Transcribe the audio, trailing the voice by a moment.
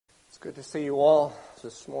Good to see you all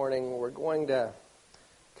this morning. We're going to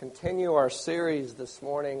continue our series this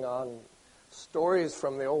morning on stories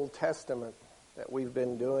from the Old Testament that we've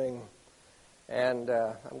been doing. And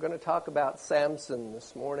I'm going to talk about Samson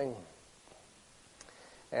this morning.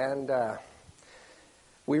 And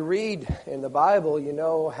we read in the Bible, you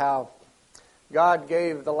know, how God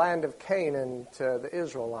gave the land of Canaan to the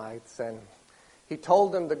Israelites. And He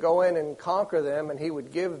told them to go in and conquer them, and He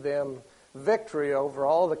would give them victory over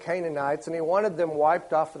all the Canaanites, and He wanted them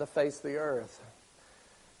wiped off of the face of the earth.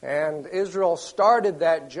 And Israel started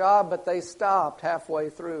that job, but they stopped halfway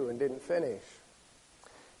through and didn't finish.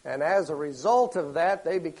 And as a result of that,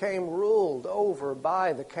 they became ruled over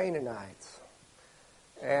by the Canaanites.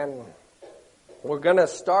 And we're going to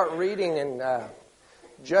start reading in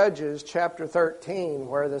Judges chapter 13,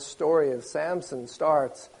 where the story of Samson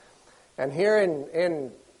starts. And here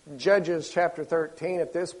in Judges chapter 13,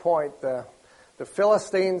 at this point, the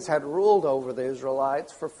Philistines had ruled over the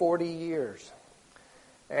Israelites for 40 years.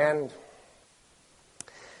 But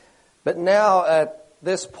now at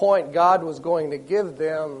this point, God was going to give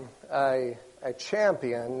them a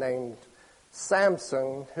champion named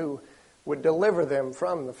Samson who would deliver them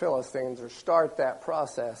from the Philistines or start that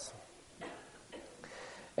process.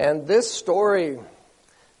 And this story,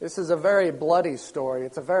 this is a very bloody story.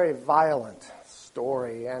 It's a very violent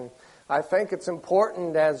story. And I think it's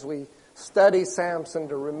important as we study Samson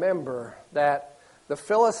to remember that the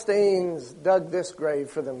Philistines dug this grave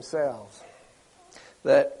for themselves.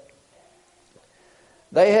 That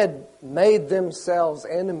they had made themselves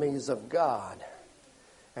enemies of God.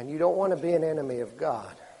 And you don't want to be an enemy of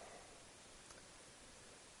God.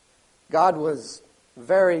 God was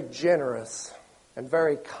very generous and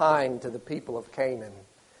very kind to the people of Canaan.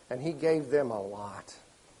 And He gave them a lot.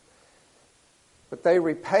 But they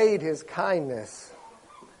repaid His kindness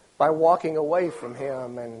by walking away from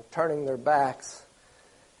Him and turning their backs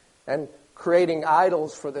and creating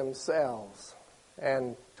idols for themselves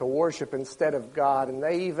and to worship instead of God. And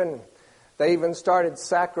they even started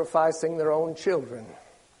sacrificing their own children.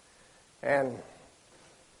 And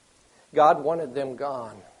God wanted them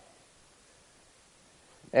gone.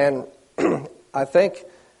 And I think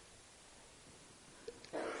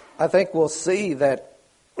we'll see that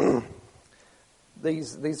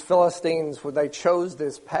these Philistines, they chose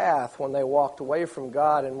this path when they walked away from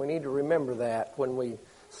God, and we need to remember that when we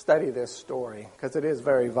study this story, because it is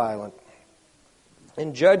very violent.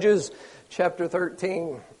 In Judges chapter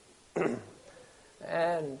 13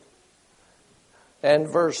 and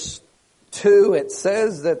verse 2, it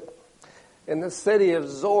says that in the city of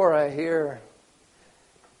Zorah here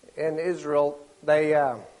in Israel,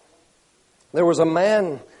 there was a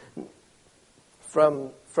man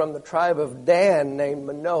from the tribe of Dan named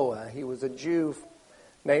Manoah. He was a Jew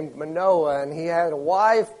named Manoah, and he had a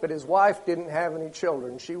wife, but his wife didn't have any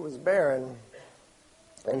children. She was barren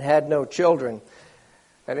and had no children.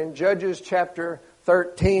 And in Judges chapter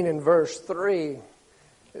 13 and verse 3,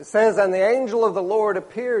 it says, "And the angel of the Lord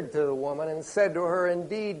appeared to the woman and said to her,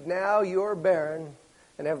 'Indeed, now you are barren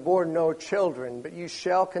and have borne no children, but you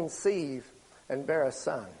shall conceive and bear a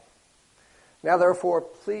son. Now, therefore,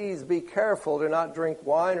 please be careful to not drink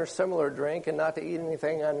wine or similar drink, and not to eat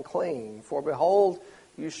anything unclean. For behold,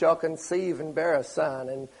 you shall conceive and bear a son,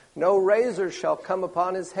 and no razor shall come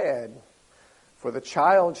upon his head, for the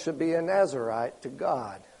child shall be a Nazarite to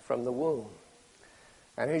God from the womb.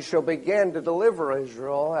 And he shall begin to deliver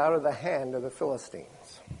Israel out of the hand of the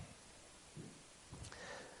Philistines.'"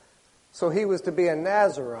 So he was to be a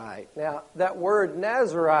Nazarite. Now, that word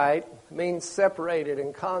Nazarite means separated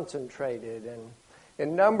and concentrated. And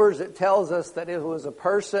in Numbers, it tells us that it was a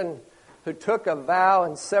person who took a vow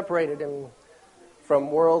and separated him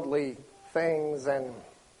from worldly things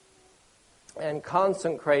and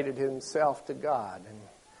consecrated himself to God.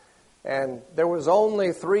 And there was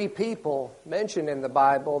only 3 people mentioned in the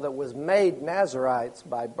Bible that was made Nazarites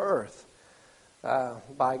by birth,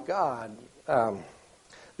 by God.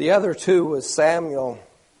 The other 2 was Samuel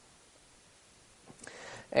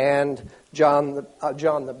and John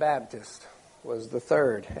the Baptist was the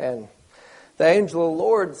third. And the angel of the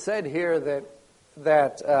Lord said here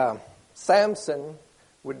that Samson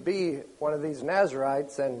would be one of these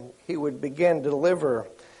Nazarites, and he would begin to deliver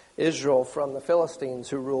Israel from the Philistines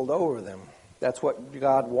who ruled over them. That's what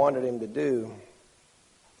God wanted him to do.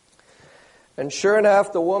 And sure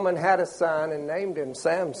enough, the woman had a son and named him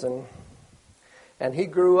Samson. And he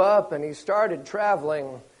grew up and he started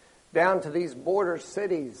traveling down to these border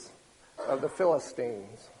cities of the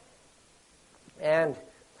Philistines. And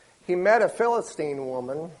he met a Philistine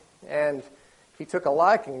woman, and he took a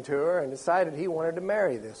liking to her and decided he wanted to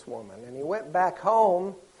marry this woman. And he went back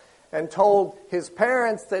home and told his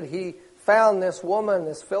parents that he found this woman,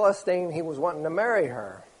 this Philistine, he was wanting to marry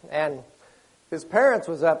her. And his parents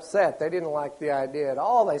was upset. They didn't like the idea at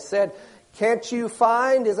all. They said, "Can't you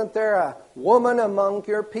find, isn't there a woman among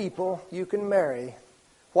your people you can marry?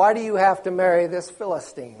 Why do you have to marry this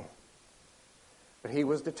Philistine?" But he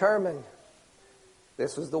was determined.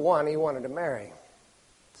 This was the one he wanted to marry.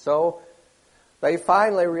 So they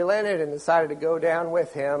finally relented and decided to go down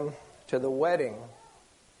with him to the wedding.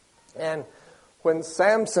 And when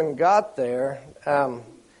Samson got there,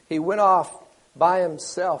 he went off by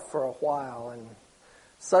himself for a while, and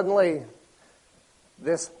suddenly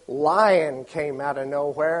this lion came out of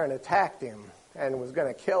nowhere and attacked him and was going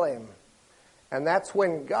to kill him. And that's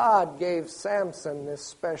when God gave Samson this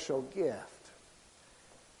special gift.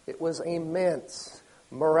 It was immense,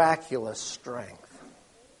 miraculous strength.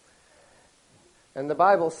 And the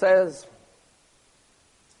Bible says,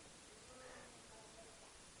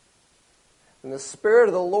 "And the Spirit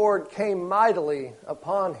of the Lord came mightily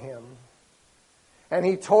upon him, and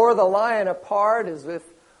he tore the lion apart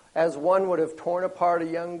as one would have torn apart a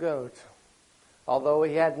young goat, although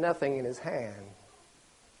he had nothing in his hand.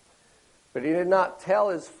 But he did not tell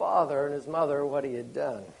his father and his mother what he had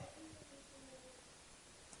done."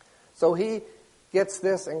 So he gets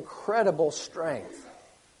this incredible strength,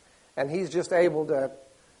 and he's just able to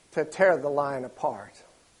tear the lion apart.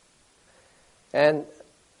 And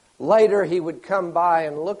later he would come by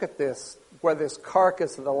and look at this, where this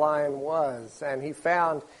carcass of the lion was, and he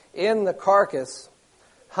found in the carcass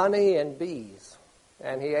honey and bees.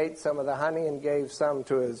 And he ate some of the honey and gave some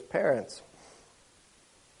to his parents.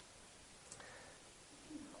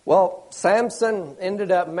 Well, Samson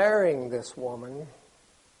ended up marrying this woman.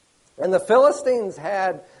 And the Philistines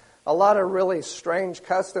had a lot of really strange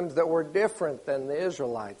customs that were different than the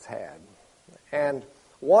Israelites had. And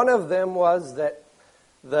one of them was that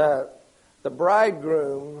the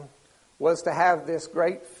bridegroom was to have this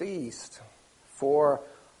great feast for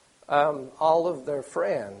all of their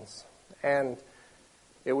friends. And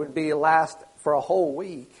it would be last for a whole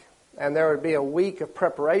week. And there would be a week of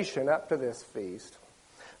preparation up to this feast.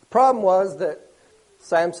 The problem was that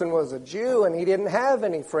Samson was a Jew and he didn't have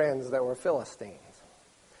any friends that were Philistines.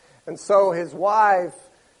 And so his wife's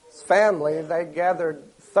family, they gathered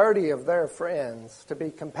 30 of their friends to be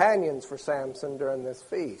companions for Samson during this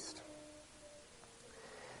feast.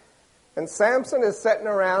 And Samson is sitting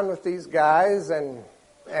around with these guys, and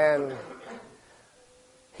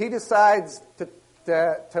he decides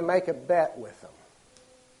to make a bet with them.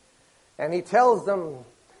 And he tells them,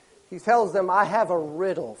 "I have a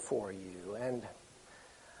riddle for you, and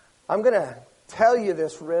I'm going to tell you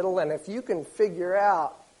this riddle, and if you can figure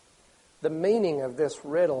out the meaning of this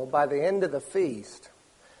riddle by the end of the feast,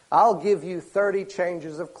 I'll give you 30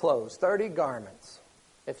 changes of clothes, 30 garments,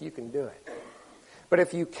 if you can do it. But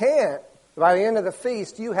if you can't, by the end of the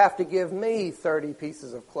feast, you have to give me 30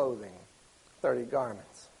 pieces of clothing, 30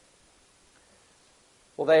 garments."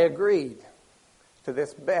 Well, they agreed to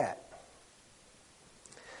this bet.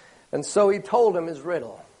 And so he told him his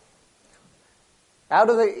riddle. "Out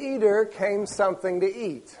of the eater came something to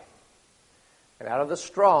eat, and out of the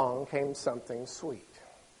strong came something sweet."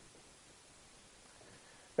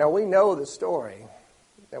 Now, we know the story,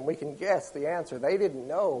 and we can guess the answer. They didn't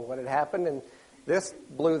know what had happened, and this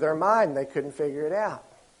blew their mind. They couldn't figure it out.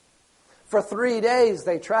 For 3 days,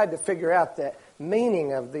 they tried to figure out the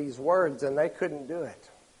meaning of these words, and they couldn't do it.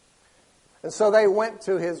 And so they went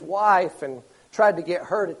to his wife and tried to get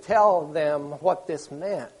her to tell them what this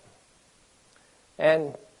meant.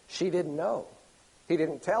 And she didn't know. He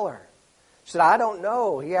didn't tell her. She said, "I don't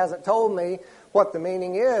know. He hasn't told me what the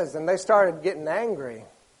meaning is." And they started getting angry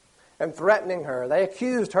and threatening her. They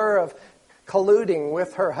accused her of colluding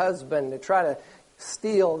with her husband to try to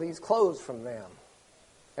steal these clothes from them.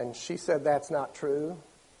 And she said that's not true.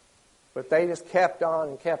 But they just kept on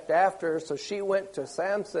and kept after her. So she went to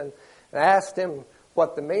Samson and asked him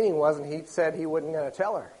what the meaning was, and he said he wasn't going to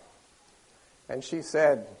tell her. And she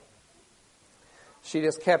said, she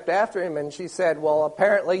just kept after him, and she said, "Well,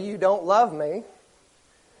 apparently you don't love me.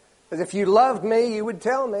 Because if you loved me, you would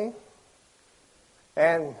tell me."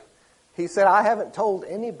 And he said, "I haven't told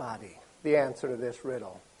anybody the answer to this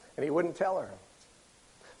riddle." And he wouldn't tell her.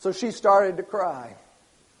 So she started to cry.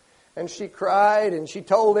 And she cried, and she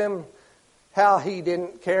told him how he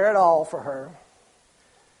didn't care at all for her.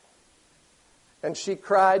 And she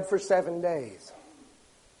cried for 7 days.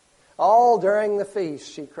 All during the feast,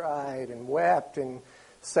 she cried and wept and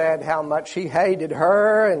said how much he hated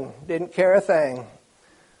her and didn't care a thing.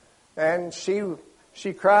 And she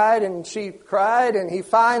cried and he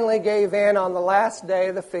finally gave in on the last day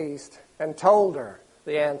of the feast and told her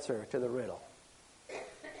the answer to the riddle.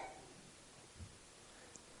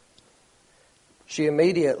 She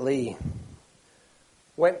immediately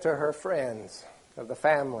went to her friends of the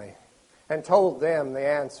family and told them the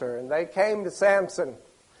answer. And they came to Samson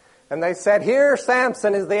and they said, "Here,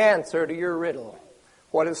 Samson, is the answer to your riddle.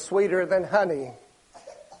 What is sweeter than honey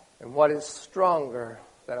and what is stronger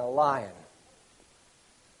than a lion?"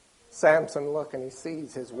 Samson looked and he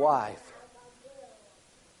sees his wife.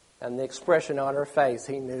 And the expression on her face,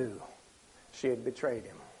 he knew she had betrayed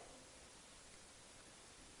him.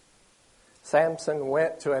 Samson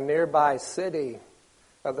went to a nearby city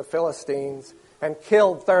of the Philistines and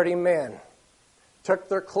killed 30 men, took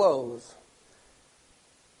their clothes,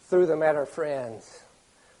 threw them at her friends,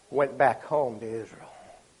 went back home to Israel,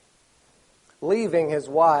 leaving his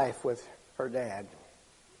wife with her dad.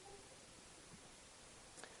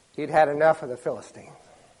 He'd had enough of the Philistines.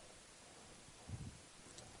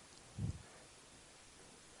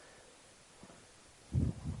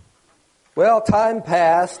 Well, time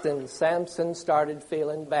passed and Samson started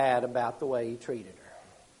feeling bad about the way he treated her.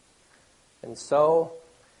 And so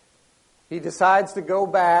he decides to go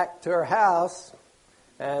back to her house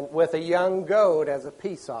and with a young goat as a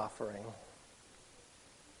peace offering.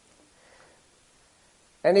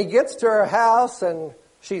 And he gets to her house and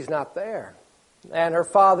she's not there. And her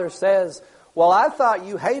father says, "Well, I thought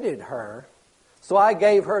you hated her, so I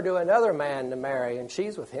gave her to another man to marry, and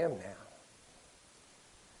she's with him now."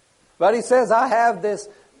 But he says, "I have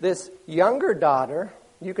this younger daughter.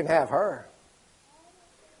 You can have her."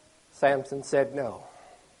 Samson said, "No.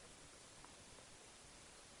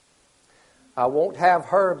 I won't have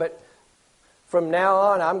her, but from now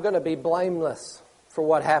on I'm going to be blameless for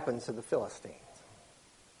what happens to the Philistines."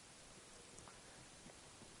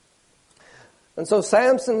 And so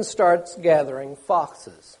Samson starts gathering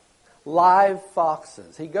foxes, live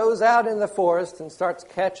foxes. He goes out in the forest and starts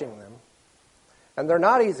catching them. And they're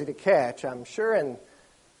not easy to catch, I'm sure. And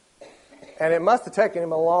it must have taken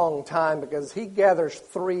him a long time because he gathers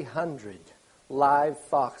 300 live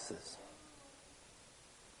foxes.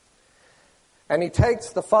 And he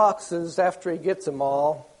takes the foxes after he gets them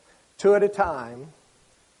all, 2 at a time,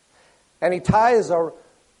 and he ties a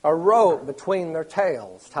rope between their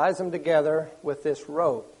tails, ties them together with this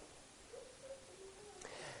rope.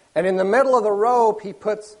 And in the middle of the rope, he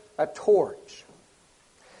puts a torch.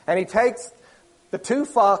 And he takes the 2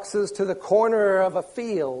 foxes to the corner of a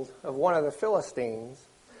field of one of the Philistines,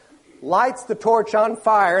 lights the torch on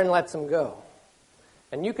fire and lets them go.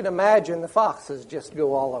 And you can imagine the foxes just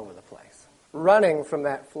go all over the place, running from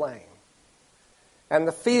that flame. And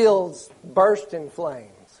the fields burst in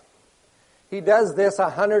flames. He does this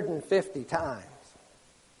 150 times.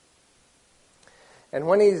 And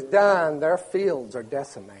when he's done, their fields are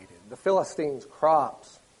decimated. The Philistines'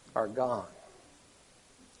 crops are gone.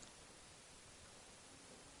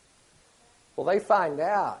 Well, they find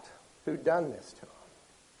out who'd done this to him.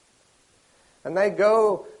 And they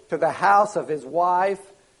go to the house of his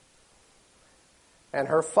wife and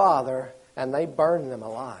her father, and they burn them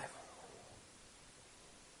alive.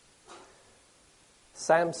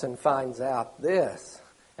 Samson finds out this,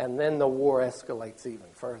 and then the war escalates even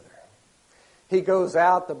further. He goes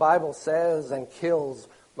out, the Bible says, and kills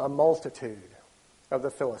a multitude of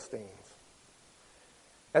the Philistines.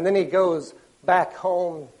 And then he goes back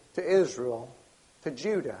home to Israel, to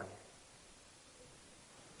Judah.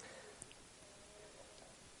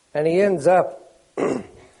 And he ends up in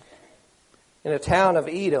a town of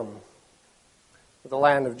Edom, the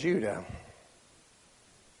land of Judah.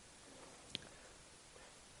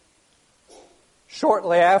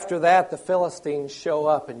 Shortly after that, the Philistines show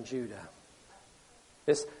up in Judah.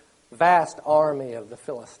 This vast army of the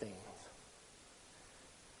Philistines.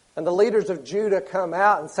 And the leaders of Judah come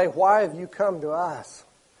out and say, "Why have you come to us?"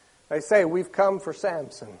 They say, "We've come for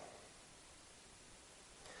Samson."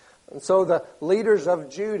 And so the leaders of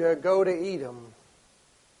Judah go to Edom.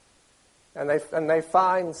 And they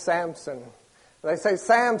find Samson. They say,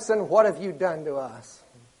 "Samson, what have you done to us?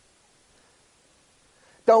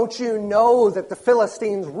 Don't you know that the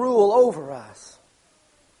Philistines rule over us?"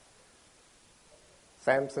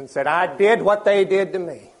 Samson said, "I did what they did to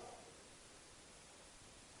me."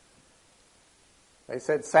 They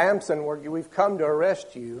said, "Samson, we've come to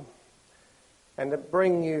arrest you and to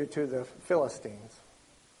bring you to the Philistines."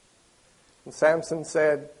 And Samson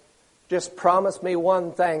said, "Just promise me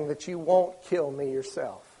one thing, that you won't kill me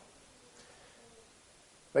yourself."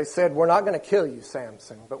 They said, "We're not going to kill you,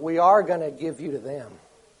 Samson, but we are going to give you to them."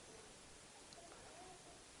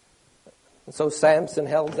 And so Samson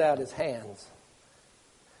held out his hands.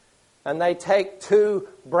 And they take 2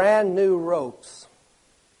 brand new ropes.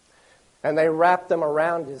 And they wrap them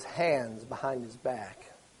around his hands behind his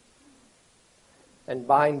back and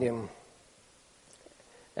bind him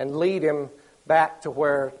and lead him back to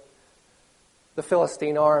where the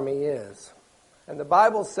Philistine army is. And the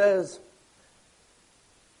Bible says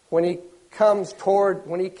when he came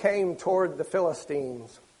toward the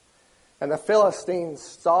Philistines, and the Philistines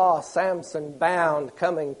saw Samson bound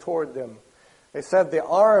coming toward them, they said the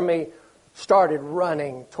army started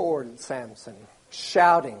running toward Samson,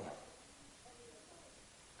 shouting.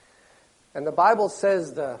 And the Bible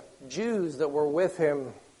says the Jews that were with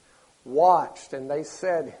him watched, and they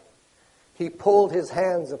said he pulled his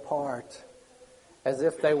hands apart as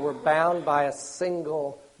if they were bound by a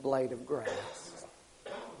single blade of grass.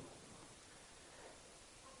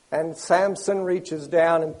 And Samson reaches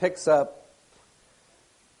down and picks up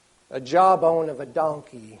a jawbone of a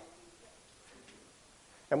donkey.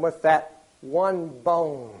 And with that one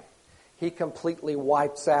bone, he completely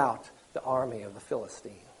wipes out the army of the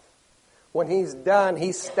Philistines. When he's done,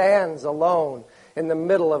 he stands alone in the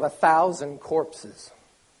middle of 1,000 corpses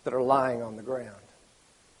that are lying on the ground.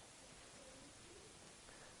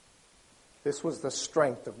 This was the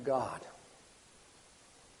strength of God.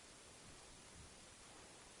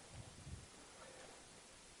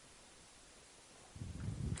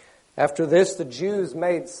 After this, the Jews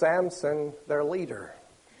made Samson their leader.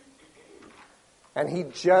 And he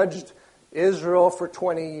judged Israel for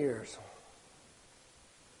 20 years.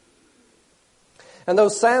 And though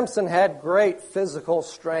Samson had great physical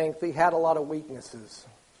strength, he had a lot of weaknesses.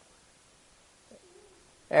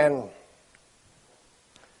 And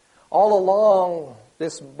all along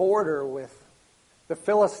this border with the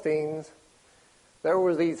Philistines, there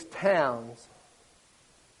were these towns.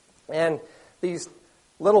 And these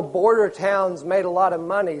little border towns made a lot of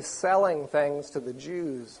money selling things to the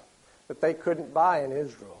Jews that they couldn't buy in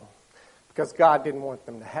Israel because God didn't want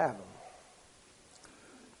them to have them.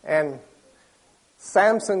 And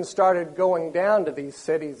Samson started going down to these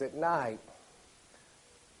cities at night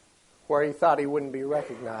where he thought he wouldn't be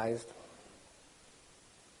recognized.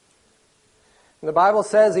 And the Bible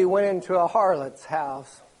says he went into a harlot's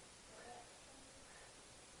house.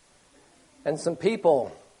 And some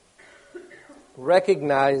people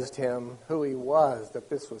recognized him, who he was, that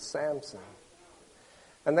this was Samson.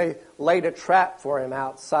 And they laid a trap for him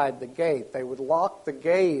outside the gate. They would lock the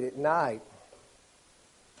gate at night.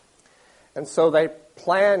 And so they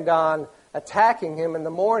planned on attacking him in the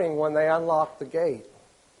morning when they unlocked the gate.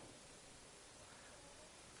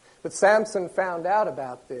 But Samson found out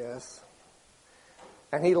about this,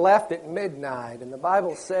 and he left at midnight. And the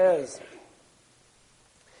Bible says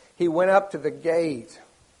he went up to the gate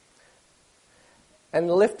and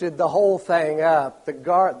lifted the whole thing up,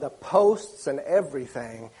 the posts and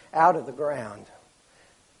everything, out of the ground,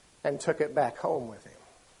 and took it back home with him.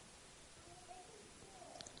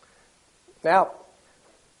 Now,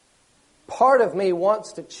 part of me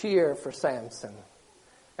wants to cheer for Samson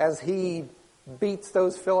as he beats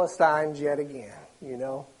those Philistines yet again, you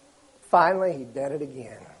know. Finally, he did it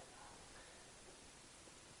again.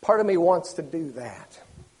 Part of me wants to do that.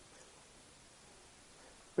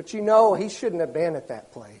 But you know, he shouldn't have been at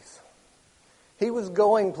that place. He was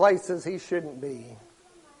going places he shouldn't be.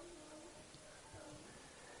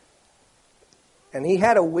 And he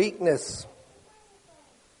had a weakness.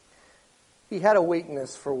 He had a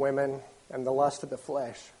weakness for women and the lust of the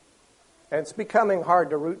flesh. And it's becoming hard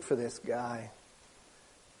to root for this guy.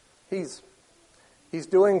 He's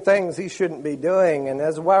doing things he shouldn't be doing. And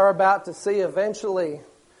as we're about to see, eventually,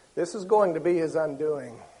 this is going to be his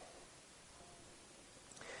undoing.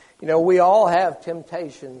 You know, we all have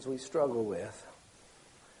temptations we struggle with.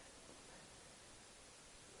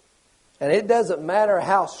 And it doesn't matter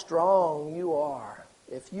how strong you are.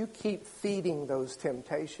 If you keep feeding those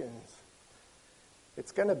temptations,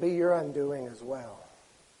 it's going to be your undoing as well.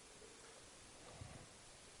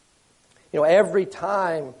 You know, every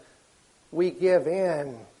time we give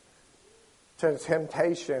in to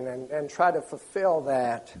temptation and try to fulfill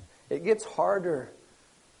that, it gets harder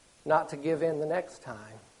not to give in the next time.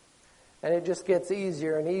 And it just gets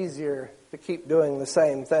easier and easier to keep doing the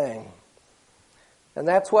same thing. And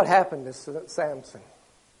that's what happened to Samson.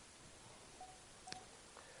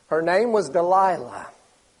 Her name was Delilah,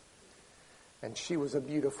 and she was a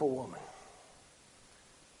beautiful woman.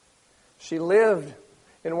 She lived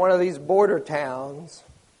in one of these border towns,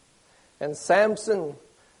 and Samson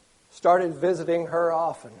started visiting her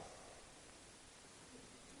often.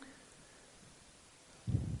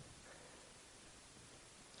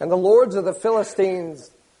 And the lords of the Philistines,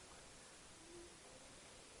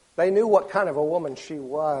 they knew what kind of a woman she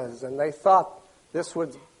was, and they thought this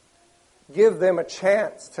would give them a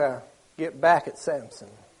chance to get back at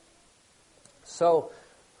Samson. So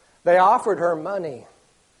they offered her money,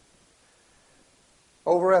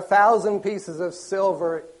 over 1,000 pieces of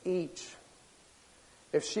silver each,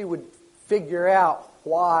 if she would figure out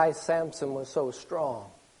why Samson was so strong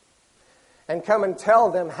and come and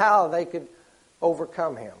tell them how they could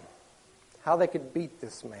overcome him, how they could beat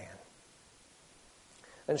this man.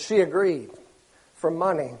 And she agreed for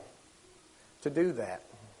money to do that.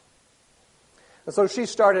 And so she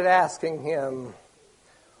started asking him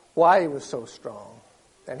why he was so strong,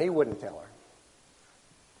 and he wouldn't tell her.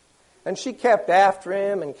 And she kept after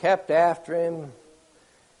him and kept after him.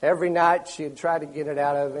 Every night she'd try to get it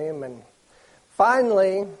out of him, and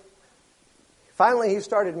finally he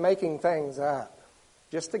started making things up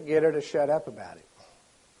just to get her to shut up about it.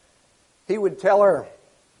 He would tell her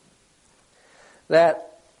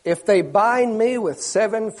that if they bind me with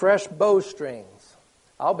 7 fresh bowstrings,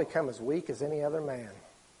 I'll become as weak as any other man.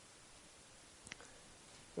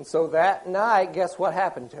 And so that night, guess what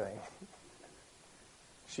happened to him?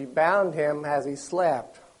 She bound him as he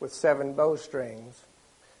slept with 7 bowstrings.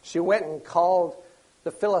 She went and called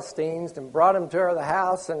the Philistines and brought him to her the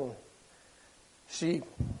house, and she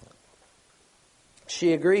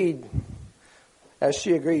agreed, as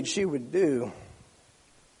she agreed she would do.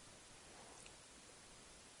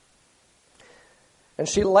 And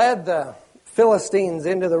she led the Philistines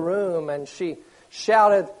into the room, and she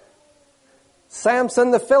shouted,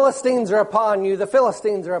 "Samson, the Philistines are upon you, the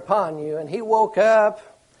Philistines are upon you." And he woke up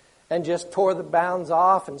and just tore the bounds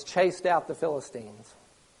off and chased out the Philistines.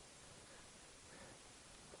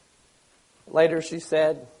 Later she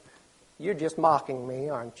said, "You're just mocking me,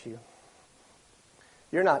 aren't you?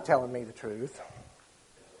 You're not telling me the truth."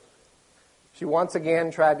 She once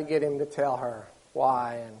again tried to get him to tell her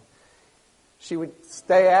why, and she would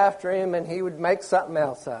stay after him, and he would make something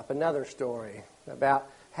else up, another story about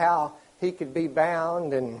how he could be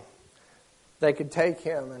bound and they could take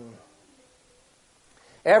him. And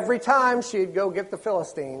every time she'd go get the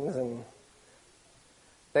Philistines and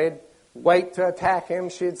they'd wait to attack him,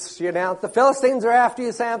 she'd announce, "The Philistines are after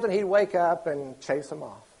you, Samson." He'd wake up and chase them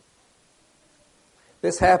off.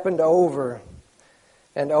 This happened over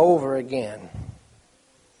and over again.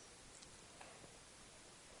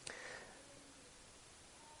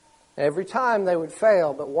 Every time they would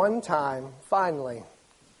fail, but one time, finally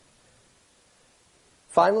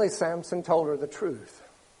Samson told her the truth.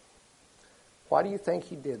 Why do you think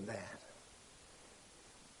he did that?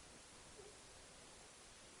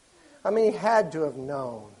 I mean, he had to have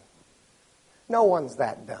known. No one's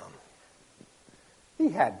that dumb. He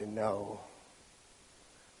had to know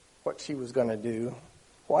what she was going to do.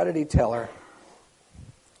 Why did he tell her?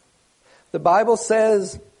 The Bible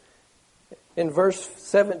says in verse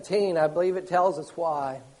 17, I believe it tells us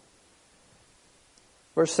why.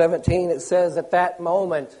 Verse 17, it says, "At that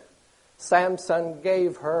moment, Samson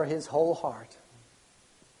gave her his whole heart."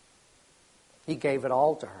 He gave it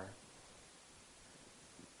all to her.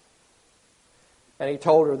 And he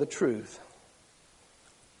told her the truth.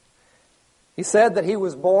 He said that he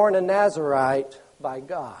was born a Nazirite by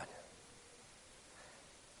God.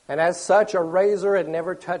 And as such, a razor had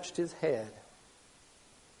never touched his head.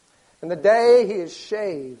 And the day he is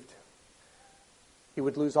shaved, he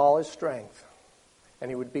would lose all his strength,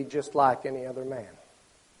 and he would be just like any other man.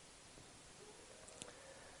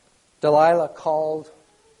 Delilah called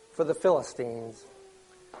for the Philistines.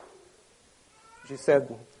 She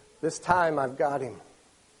said, "This time I've got him.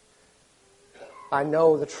 I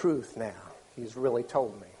know the truth now. He's really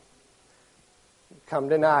told me. Come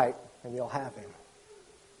tonight and you'll have him."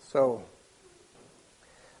 So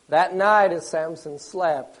that night as Samson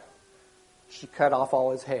slept, she cut off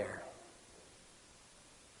all his hair.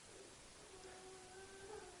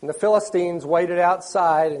 And the Philistines waited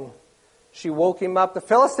outside, and she woke him up. "The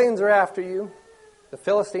Philistines are after you. The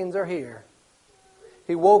Philistines are here."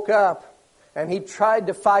 He woke up, and he tried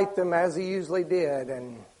to fight them as he usually did,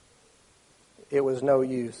 and it was no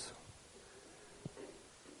use.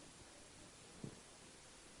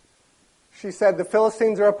 She said, "The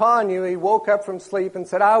Philistines are upon you." He woke up from sleep and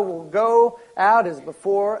said, "I will go out as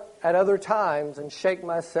before at other times and shake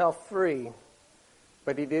myself free."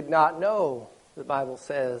 But he did not know, the Bible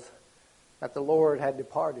says, that the Lord had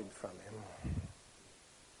departed from him.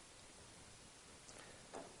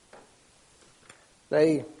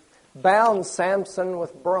 They bound Samson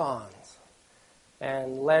with bronze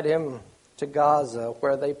and led him to Gaza,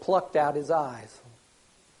 where they plucked out his eyes.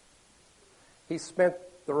 He spent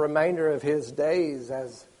the remainder of his days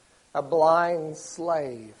as a blind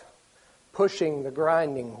slave, pushing the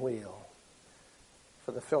grinding wheel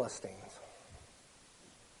for the Philistines.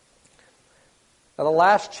 Now, the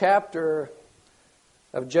last chapter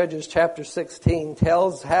of Judges chapter 16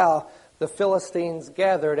 tells how the Philistines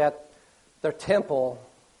gathered at their temple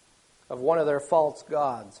of one of their false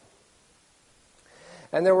gods.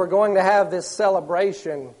 And they were going to have this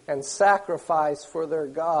celebration and sacrifice for their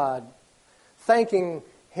God, thanking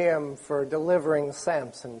him for delivering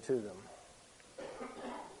Samson to them.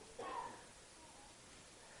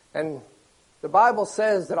 And the Bible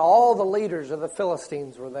says that all the leaders of the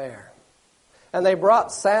Philistines were there. And they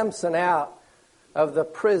brought Samson out of the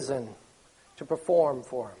prison to perform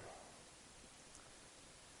for him.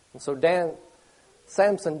 And so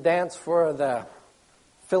Samson danced for the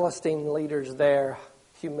Philistine leaders there,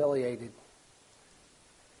 humiliated.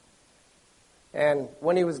 And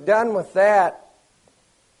when he was done with that,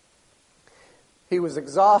 he was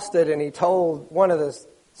exhausted, and he told one of the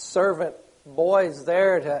servant boys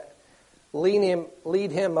there to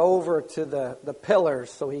lead him over to the pillars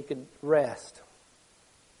so he could rest.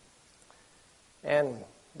 And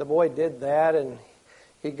the boy did that, and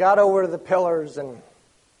he got over to the pillars, and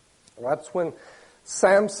that's when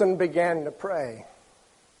Samson began to pray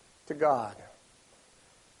to God.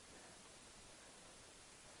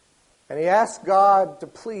 And he asked God to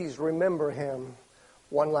please remember him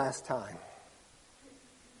one last time.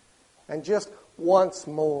 And just once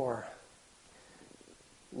more,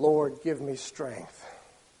 Lord, give me strength.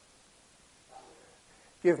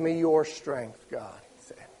 Give me your strength, God, he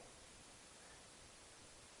said.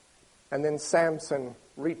 And then Samson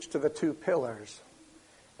reached to the two pillars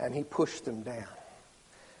and he pushed them down.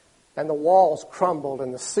 And the walls crumbled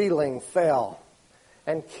and the ceiling fell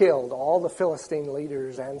and killed all the Philistine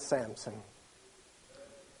leaders and Samson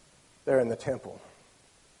there in the temple.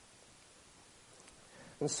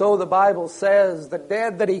 And so the Bible says the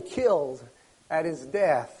dead that he killed at his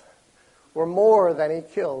death were more than he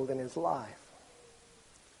killed in his life.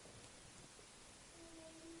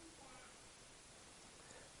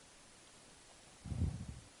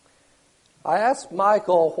 I asked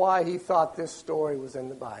Michael why he thought this story was in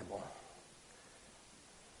the Bible.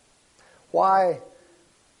 Why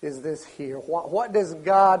is this here? What does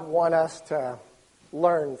God want us to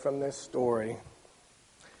learn from this story?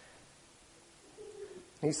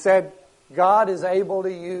 He said, God is able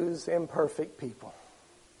to use imperfect people.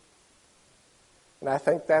 And I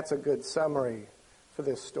think that's a good summary for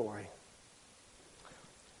this story.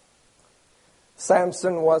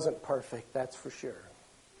 Samson wasn't perfect, that's for sure.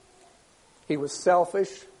 He was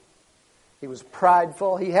selfish. He was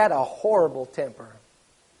prideful. He had a horrible temper.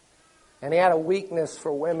 And he had a weakness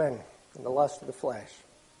for women and the lust of the flesh.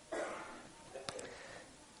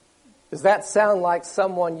 Does that sound like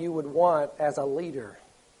someone you would want as a leader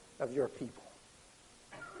of your people?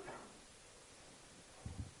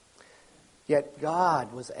 Yet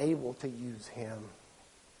God was able to use him.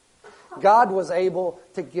 God was able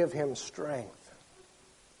to give him strength.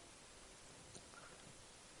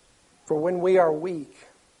 For when we are weak,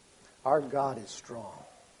 our God is strong.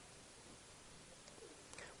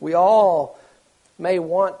 We all may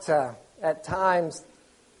want to, at times,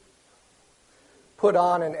 put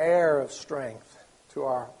on an air of strength to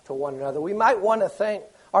one another. We might want to think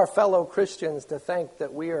our fellow Christians to think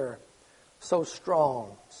that we are so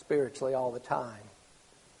strong spiritually all the time.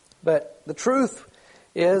 But the truth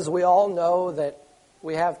is we all know that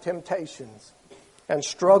we have temptations and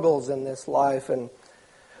struggles in this life, and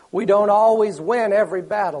we don't always win every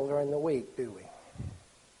battle during the week, do we?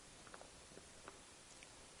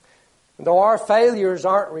 Though our failures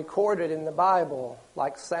aren't recorded in the Bible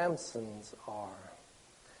like Samson's are,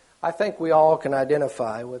 I think we all can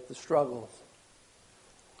identify with the struggles.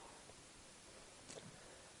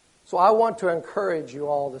 So I want to encourage you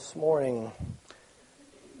all this morning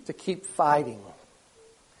to keep fighting.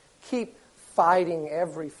 Keep fighting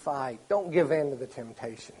every fight. Don't give in to the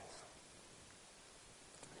temptations.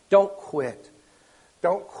 Don't quit.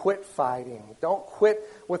 Don't quit fighting. Don't quit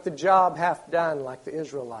with the job half done like the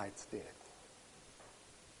Israelites did.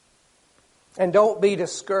 And don't be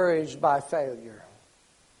discouraged by failure.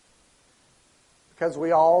 Because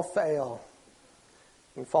we all fail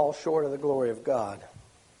and fall short of the glory of God.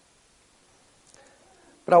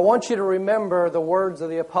 But I want you to remember the words of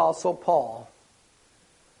the Apostle Paul,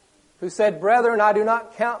 who said, "Brethren, I do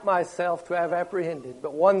not count myself to have apprehended,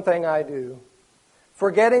 but one thing I do,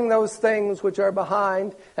 forgetting those things which are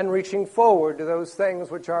behind and reaching forward to those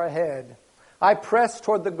things which are ahead. I press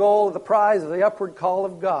toward the goal of the prize of the upward call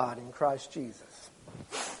of God in Christ Jesus."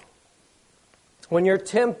 When you're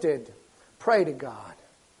tempted, pray to God.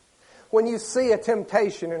 When you see a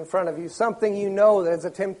temptation in front of you, something you know that is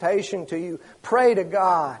a temptation to you, pray to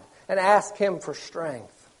God and ask Him for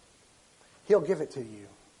strength. He'll give it to you.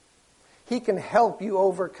 He can help you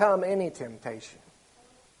overcome any temptation.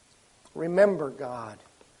 Remember God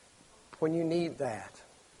when you need that.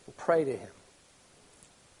 And pray to Him.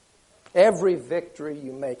 Every victory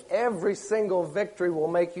you make, every single victory will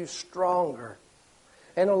make you stronger.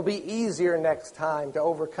 And it'll be easier next time to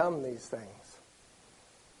overcome these things.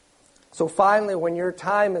 So finally, when your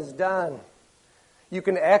time is done, you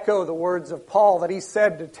can echo the words of Paul that he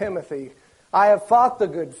said to Timothy, I have fought the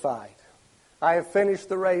good fight. I have finished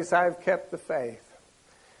the race. I have kept the faith.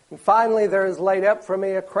 And finally, there is laid up for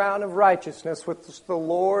me a crown of righteousness, which the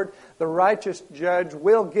Lord, the righteous judge,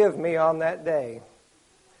 will give me on that day.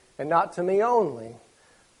 And not to me only,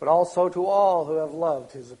 but also to all who have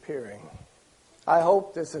loved His appearing. I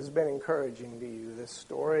hope this has been encouraging to you, this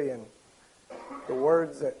story, and the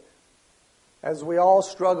words that, as we all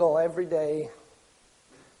struggle every day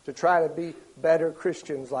to try to be better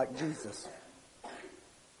Christians like Jesus.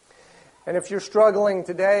 And if you're struggling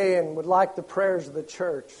today and would like the prayers of the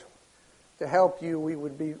church to help you, we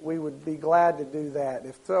would be glad to do that.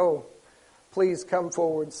 If so, please come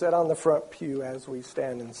forward, sit on the front pew as we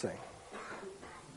stand and sing.